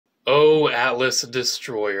Oh, Atlas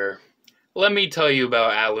Destroyer. Let me tell you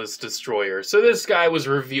about Atlas Destroyer. So this guy was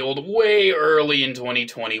revealed way early in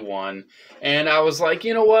 2021, and I was like,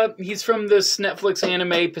 you know what? He's from this Netflix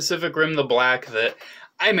anime, Pacific Rim the Black, that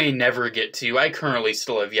I may never get to. I currently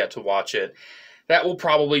still have yet to watch it. That will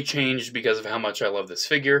probably change because of how much I love this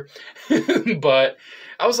figure. But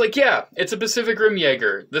I was like, yeah, it's a Pacific Rim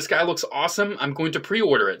Jaeger. This guy looks awesome. I'm going to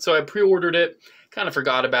pre-order it. So I pre-ordered it, kind of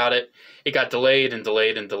forgot about it. It got delayed and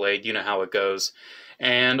delayed and delayed. You know how it goes.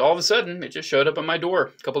 And all of a sudden, it just showed up at my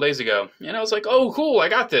door a couple days ago. And I was like, oh, cool, I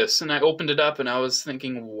got this. And I opened it up and I was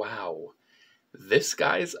thinking, wow, this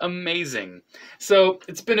guy's amazing. So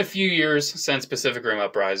it's been a few years since Pacific Rim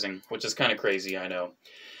Uprising, which is kind of crazy, I know.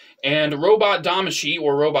 And Robot Damashi,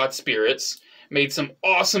 or Robot Spirits, made some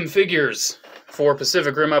awesome figures for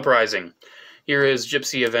Pacific Rim Uprising. Here is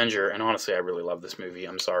Gypsy Avenger, and honestly, I really love this movie.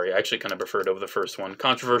 I'm sorry, I actually kind of preferred it over the first one.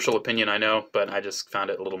 Controversial opinion, I know, but I just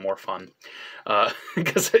found it a little more fun.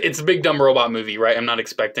 Because it's a big, dumb robot movie, right? I'm not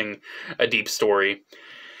expecting a deep story.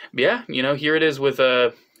 But yeah, you know, here it is with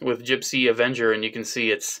Gypsy Avenger, and you can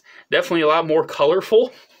see it's definitely a lot more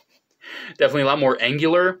colorful. Definitely a lot more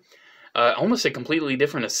angular. Almost a completely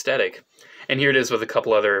different aesthetic. And here it is with a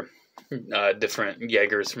couple other different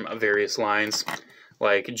Jaegers from various lines,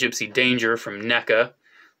 like Gypsy Danger from NECA.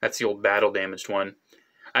 That's the old battle damaged one.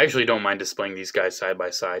 I actually don't mind displaying these guys side by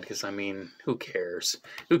side, because, I mean, who cares?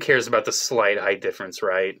 Who cares about the slight height difference,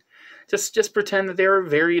 right? Just pretend that they're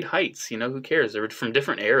varied heights, you know, who cares? They're from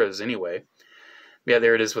different eras anyway. Yeah,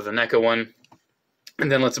 there it is with a NECA one.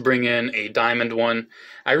 And then let's bring in a diamond one.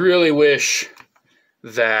 I really wish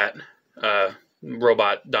that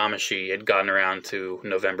Robot Damashi had gotten around to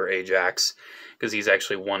November Ajax, because he's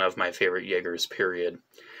actually one of my favorite Jaegers, period.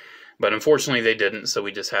 But unfortunately they didn't, so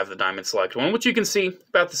we just have the Diamond Select one, which you can see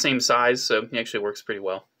about the same size, so he actually works pretty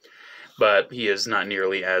well. But he is not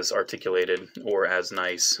nearly as articulated or as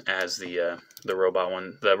nice as the robot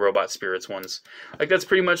one, the Robot Spirits ones. Like, that's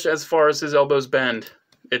pretty much as far as his elbows bend.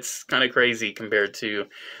 It's kind of crazy compared to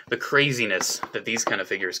the craziness that these kind of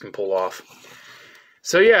figures can pull off.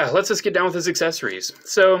 So yeah, let's just get down with his accessories.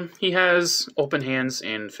 So he has open hands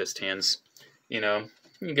and fist hands. You know,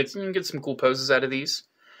 you can get some cool poses out of these.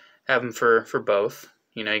 Have them for both.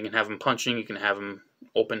 You know, you can have them punching, you can have them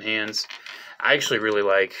open hands. I actually really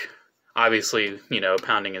like, obviously, you know,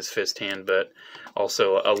 pounding his fist hand, but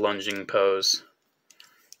also a lunging pose.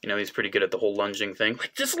 You know, he's pretty good at the whole lunging thing.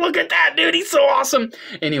 Like, just look at that, dude, he's so awesome!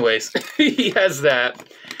 Anyways, he has that.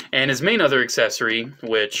 And his main other accessory,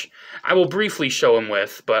 which I will briefly show him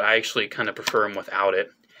with, but I actually kind of prefer him without it,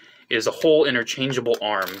 is a whole interchangeable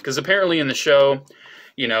arm. Because apparently in the show,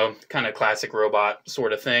 you know, kind of classic robot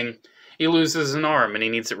sort of thing, he loses an arm and he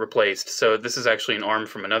needs it replaced. So this is actually an arm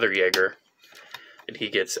from another Jaeger that he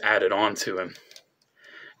gets added on to him.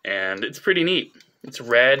 And it's pretty neat. It's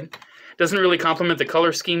red. Doesn't really complement the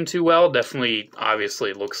color scheme too well. Definitely,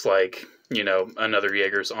 obviously, looks like, you know, another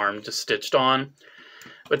Jaeger's arm just stitched on.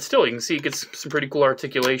 But still, you can see it gets some pretty cool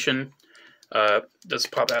articulation. Does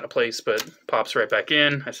pop out of place, but pops right back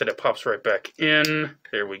in. I said it pops right back in.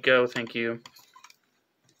 There we go, thank you.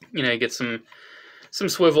 You know, you get some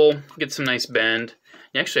swivel, get some nice bend.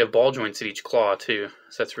 You actually have ball joints at each claw, too,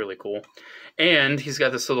 so that's really cool. And he's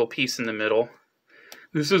got this little piece in the middle.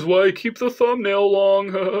 This is why I keep the thumbnail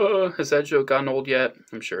long. Has that joke gotten old yet?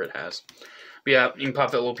 I'm sure it has. But yeah, you can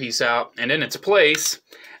pop that little piece out, and in its place,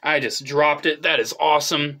 I just dropped it. That is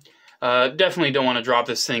awesome. Definitely don't want to drop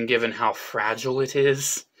this thing given how fragile it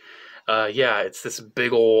is. Yeah, it's this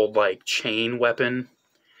big old, like, chain weapon,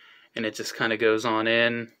 and it just kind of goes on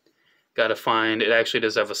in. Gotta find, it actually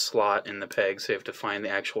does have a slot in the peg, so you have to find the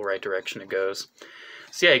actual right direction it goes.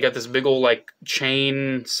 So yeah, you got this big old, like,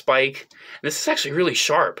 chain spike. And this is actually really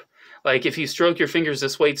sharp. Like, if you stroke your fingers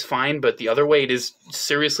this way, it's fine, but the other way, it is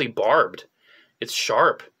seriously barbed. It's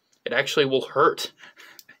sharp. It actually will hurt.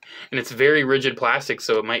 And it's very rigid plastic,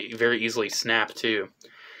 so it might very easily snap, too.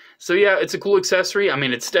 So yeah, it's a cool accessory. I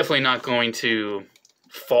mean, it's definitely not going to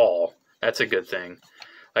fall. That's a good thing.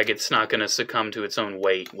 Like, it's not going to succumb to its own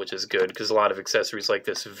weight, which is good, because a lot of accessories like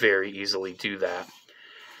this very easily do that.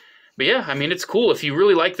 But yeah, I mean, it's cool. If you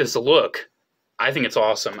really like this look, I think it's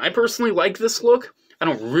awesome. I personally like this look. I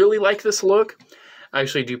don't really like this look. I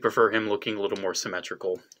actually do prefer him looking a little more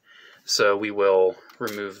symmetrical. So we will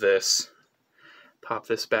remove this, pop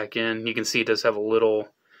this back in. You can see it does have a little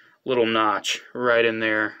notch right in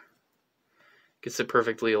there. Gets it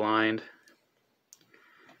perfectly aligned.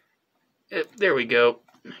 There we go.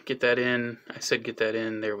 Get that in. I said get that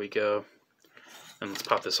in. There we go. And let's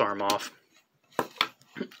pop this arm off.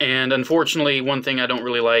 And unfortunately, one thing I don't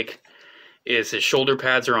really like is his shoulder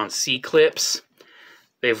pads are on C-clips.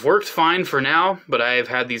 They've worked fine for now, but I have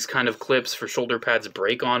had these kind of clips for shoulder pads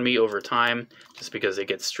break on me over time, just because they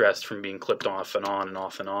get stressed from being clipped off and on and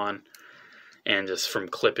off and on, and just from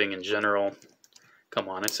clipping in general. Come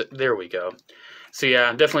on, there we go. So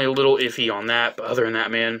yeah, definitely a little iffy on that, but other than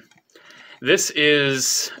that, man, this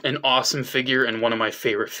is an awesome figure and one of my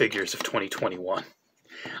favorite figures of 2021.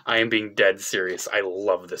 I am being dead serious. I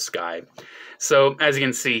love this guy. So, as you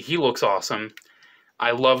can see, he looks awesome.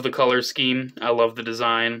 I love the color scheme. I love the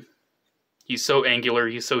design. He's so angular.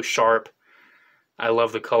 He's so sharp. I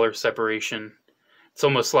love the color separation. It's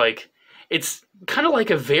almost like, it's kind of like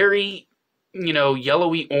a very, you know,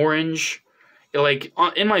 yellowy orange. Like,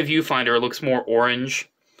 in my viewfinder, it looks more orange.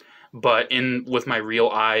 But with my real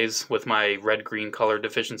eyes, with my red-green color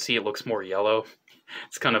deficiency, it looks more yellow.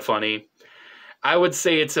 It's kind of funny. I would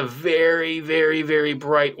say it's a very, very, very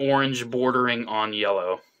bright orange bordering on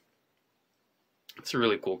yellow. It's a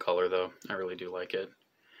really cool color, though. I really do like it.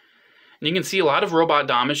 And you can see a lot of Robot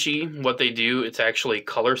Damashi, what they do, it's actually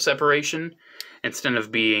color separation instead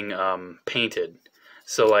of being painted.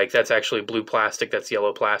 So, like, that's actually blue plastic, that's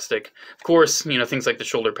yellow plastic. Of course, you know, things like the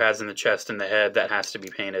shoulder pads and the chest and the head, that has to be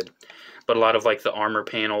painted. But a lot of, like, the armor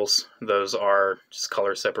panels, those are just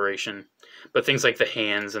color separation. But things like the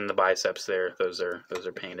hands and the biceps there, those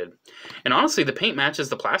are painted. And honestly, the paint matches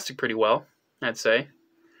the plastic pretty well, I'd say.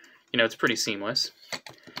 You know, it's pretty seamless.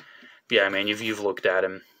 Yeah, man, you've looked at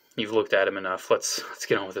him. You've looked at him enough. Let's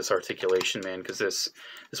get on with this articulation, man, because this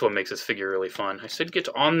is what makes this figure really fun. I said get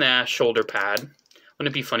on that shoulder pad.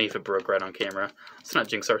 Wouldn't it be funny if it broke right on camera? Let's not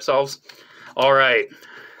jinx ourselves. All right,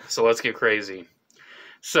 so let's get crazy.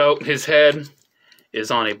 So his head is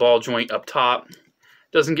on a ball joint up top.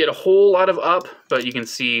 Doesn't get a whole lot of up, but you can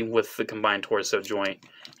see with the combined torso joint,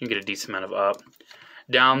 you can get a decent amount of up.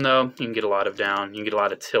 Down, though, you can get a lot of down. You can get a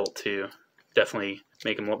lot of tilt, too. Definitely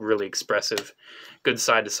make him look really expressive. Good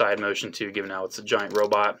side-to-side motion, too, given how it's a giant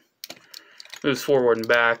robot. Moves forward and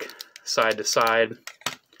back, side to side.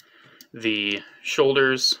 The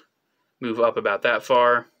shoulders move up about that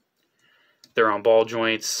far. They're on ball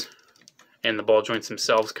joints, and the ball joints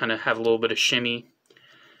themselves kind of have a little bit of shimmy.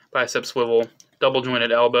 Bicep swivel. Double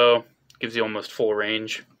jointed elbow, gives you almost full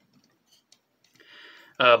range.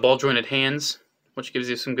 Ball jointed hands, which gives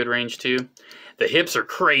you some good range too. The hips are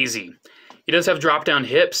crazy. He does have drop down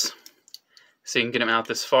hips, so you can get him out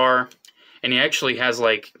this far. And he actually has,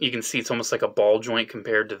 like, you can see it's almost like a ball joint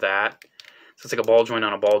compared to that. So it's like a ball joint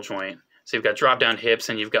on a ball joint. So you've got drop down hips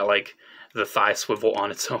and you've got like the thigh swivel on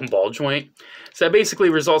its own ball joint. So that basically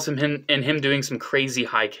results in him doing some crazy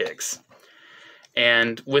high kicks.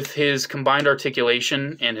 And with his combined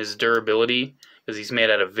articulation and his durability, because he's made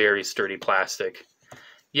out of very sturdy plastic,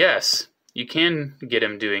 yes, you can get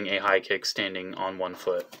him doing a high kick standing on one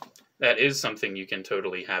foot. That is something you can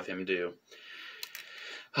totally have him do.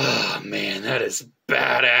 Oh, man, that is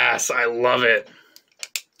badass. I love it.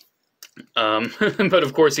 But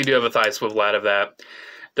of course, you do have a thigh swivel out of that.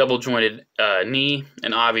 Double jointed knee,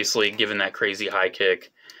 and obviously, given that crazy high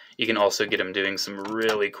kick, you can also get him doing some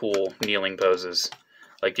really cool kneeling poses.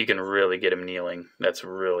 Like, you can really get him kneeling. That's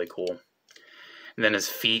really cool. And then his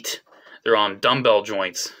feet, they're on dumbbell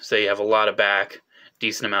joints, so you have a lot of back,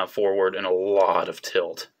 decent amount forward, and a lot of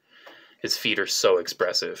tilt. His feet are so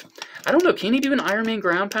expressive. I don't know, can he do an Ironman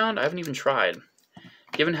ground pound? I haven't even tried.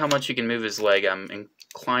 Given how much he can move his leg, I'm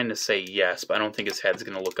inclined to say yes, but I don't think his head's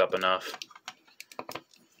going to look up enough.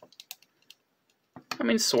 I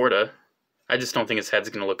mean, sorta. I just don't think his head's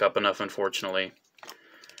going to look up enough, unfortunately.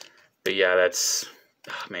 But yeah, that's...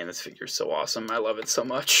 Oh, man, this figure's so awesome. I love it so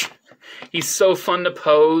much. He's so fun to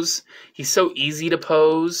pose. He's so easy to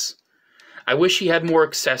pose. I wish he had more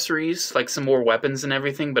accessories, like some more weapons and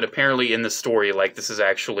everything, but apparently in the story, like, this is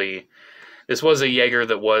actually... This was a Jaeger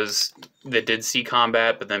that did see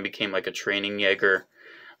combat, but then became like a training Jaeger.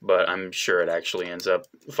 But I'm sure it actually ends up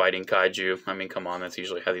fighting kaiju. I mean, come on, that's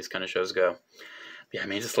usually how these kind of shows go. Yeah, I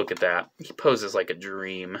mean, just look at that. He poses like a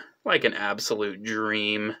dream. Like an absolute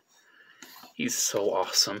dream. He's so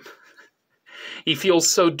awesome. He feels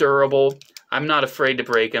so durable. I'm not afraid to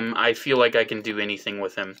break him. I feel like I can do anything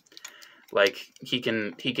with him. Like, he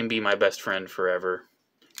can be my best friend forever.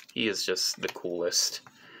 He is just the coolest.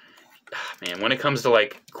 Man, when it comes to,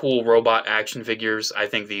 like, cool robot action figures, I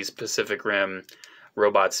think these Pacific Rim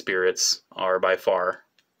robot spirits are by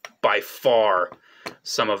far,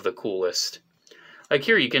 some of the coolest. Like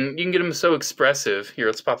here, you can get him so expressive. Here,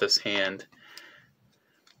 let's pop this hand.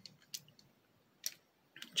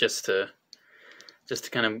 Just to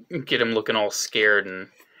kind of get him looking all scared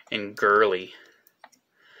and girly.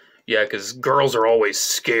 Yeah, because girls are always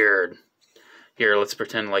scared. Here, let's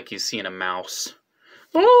pretend like he's seeing a mouse.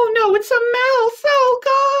 Oh no, it's a mouse! Oh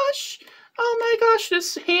gosh! Oh my gosh,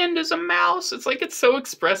 this hand is a mouse. It's like, it's so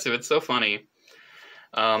expressive. It's so funny.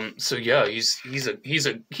 So yeah, he's a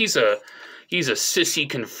sissy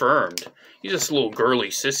confirmed. He's just a little girly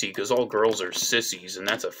sissy, because all girls are sissies, and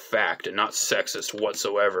that's a fact, and not sexist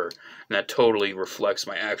whatsoever. And that totally reflects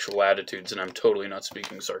my actual attitudes, and I'm totally not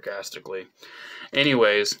speaking sarcastically.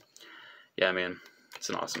 Anyways, yeah, man, it's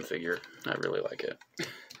an awesome figure. I really like it.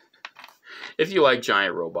 If you like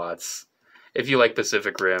giant robots, if you like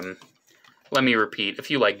Pacific Rim, let me repeat, if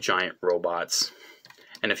you like giant robots,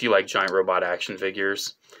 and if you like giant robot action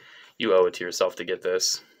figures, you owe it to yourself to get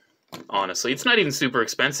this. Honestly, it's not even super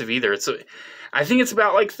expensive either. I think it's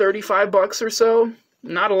about like 35 bucks or so.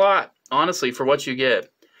 Not a lot, honestly, for what you get.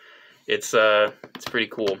 It's pretty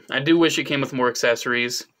cool. I do wish it came with more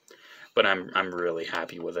accessories, but I'm really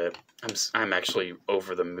happy with it. I'm actually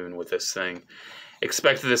over the moon with this thing.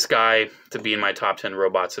 Expect this guy to be in my top 10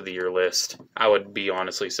 robots of the year list. I would be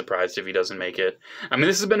honestly surprised if he doesn't make it. I mean,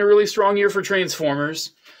 this has been a really strong year for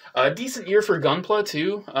Transformers. A decent year for Gunpla,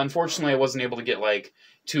 too. Unfortunately, I wasn't able to get, like,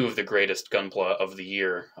 two of the greatest Gunpla of the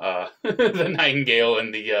year. The Nightingale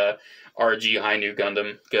and the RG High New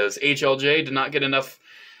Gundam. Because HLJ did not get enough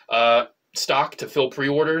stock to fill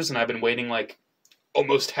pre-orders, and I've been waiting, like,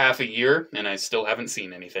 almost half a year, and I still haven't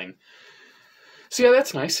seen anything. So yeah,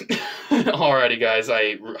 that's nice. Alrighty, guys,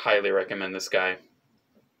 I highly recommend this guy.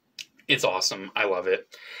 It's awesome. I love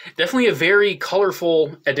it. Definitely a very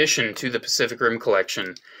colorful addition to the Pacific Rim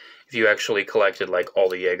collection, if you actually collected, like, all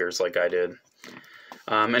the Jaegers like I did.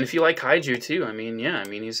 And if you like kaiju, too, I mean, yeah,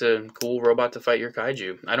 he's a cool robot to fight your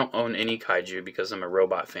kaiju. I don't own any kaiju because I'm a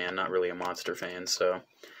robot fan, not really a monster fan, so...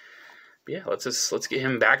 But yeah, let's get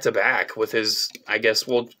him back to back with his, I guess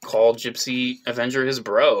we'll call Gypsy Avenger his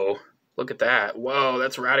bro. Look at that. Whoa,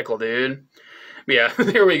 that's radical, dude. But yeah,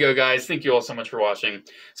 there we go, guys. Thank you all so much for watching.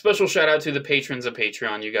 Special shout out to the patrons of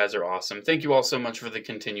Patreon. You guys are awesome. Thank you all so much for the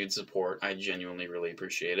continued support. I genuinely really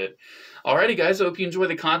appreciate it. Alrighty, guys. I hope you enjoy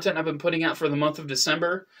the content I've been putting out for the month of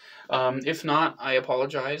December. If not, I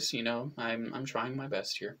apologize. You know, I'm trying my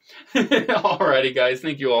best here. Alrighty, guys.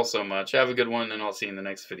 Thank you all so much. Have a good one, and I'll see you in the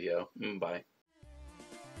next video. Bye.